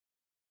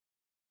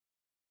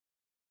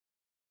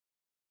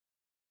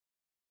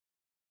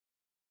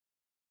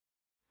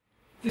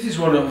This is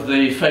one of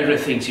the favorite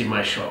things in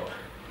my shop.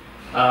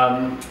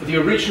 The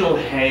original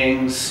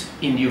hangs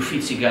in the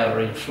Uffizi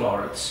Gallery in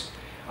Florence.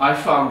 I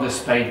found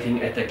this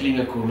painting at the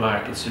Clignancourt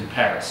markets in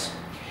Paris.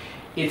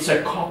 It's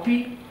a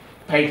copy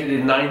painted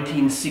in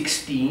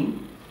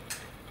 1916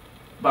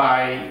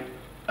 by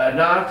an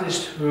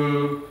artist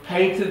who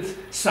painted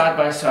side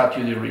by side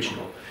to the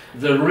original.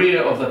 The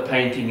rear of the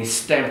painting is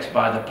stamped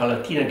by the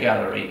Palatina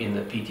Gallery in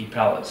the Pitti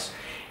Palace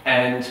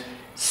and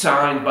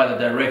signed by the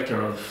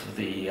director of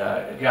the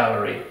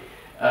gallery,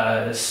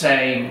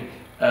 saying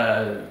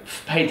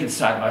painted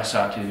side by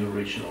side to the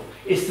original.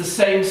 It's the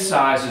same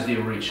size as the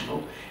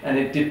original, and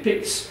it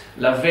depicts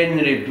La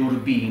Venus of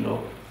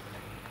Urbino.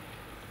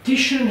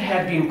 Titian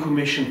had been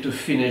commissioned to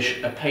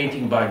finish a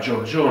painting by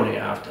Giorgione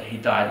after he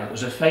died. It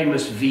was a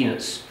famous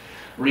Venus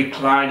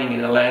reclining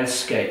in a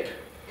landscape,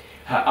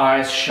 her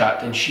eyes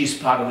shut, and she's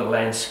part of the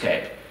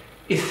landscape,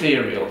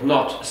 ethereal,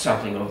 not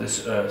something of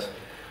this earth.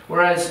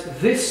 Whereas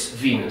this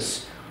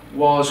Venus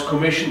was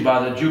commissioned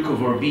by the Duke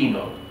of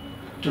Urbino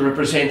to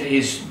represent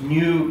his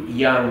new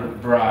young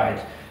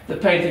bride. The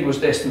painting was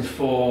destined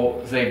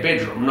for their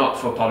bedroom, not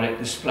for public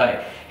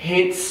display.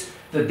 Hence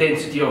the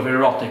density of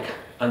erotic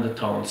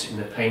undertones in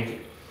the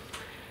painting.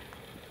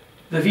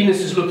 The Venus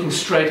is looking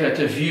straight at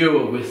the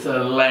viewer with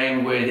a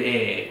languid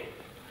air.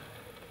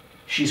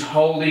 She's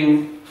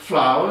holding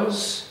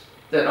flowers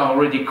that are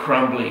already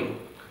crumbling.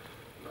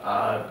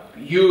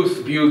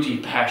 Youth, beauty,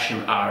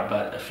 passion are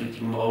but a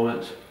fleeting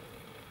moment.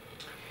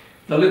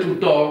 The little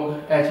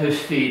dog at her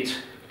feet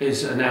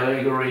is an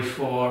allegory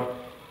for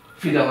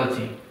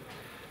fidelity.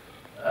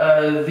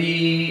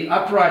 The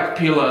upright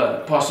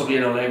pillar, possibly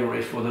an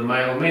allegory for the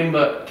male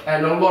member,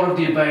 and a lot of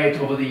debate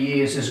over the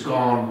years has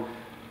gone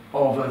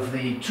over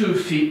the 2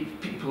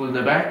 feet people in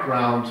the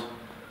background,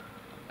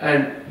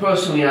 and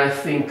personally I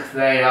think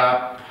they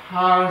are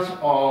part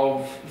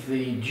of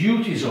the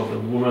duties of the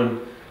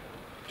woman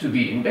to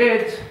be in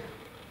bed,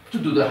 to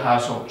do the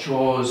household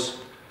chores,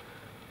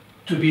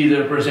 to be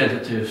the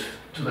representative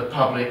to the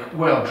public,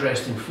 well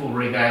dressed in full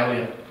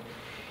regalia.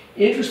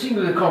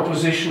 Interestingly, the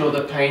composition of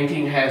the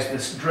painting has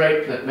this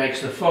drape that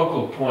makes the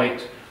focal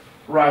point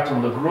right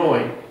on the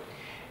groin,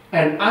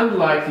 and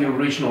unlike the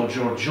original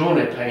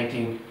Giorgione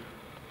painting,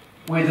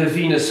 where the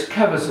Venus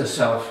covers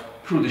herself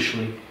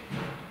prudishly,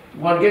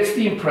 one gets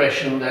the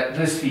impression that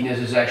this Venus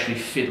is actually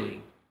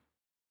fiddling.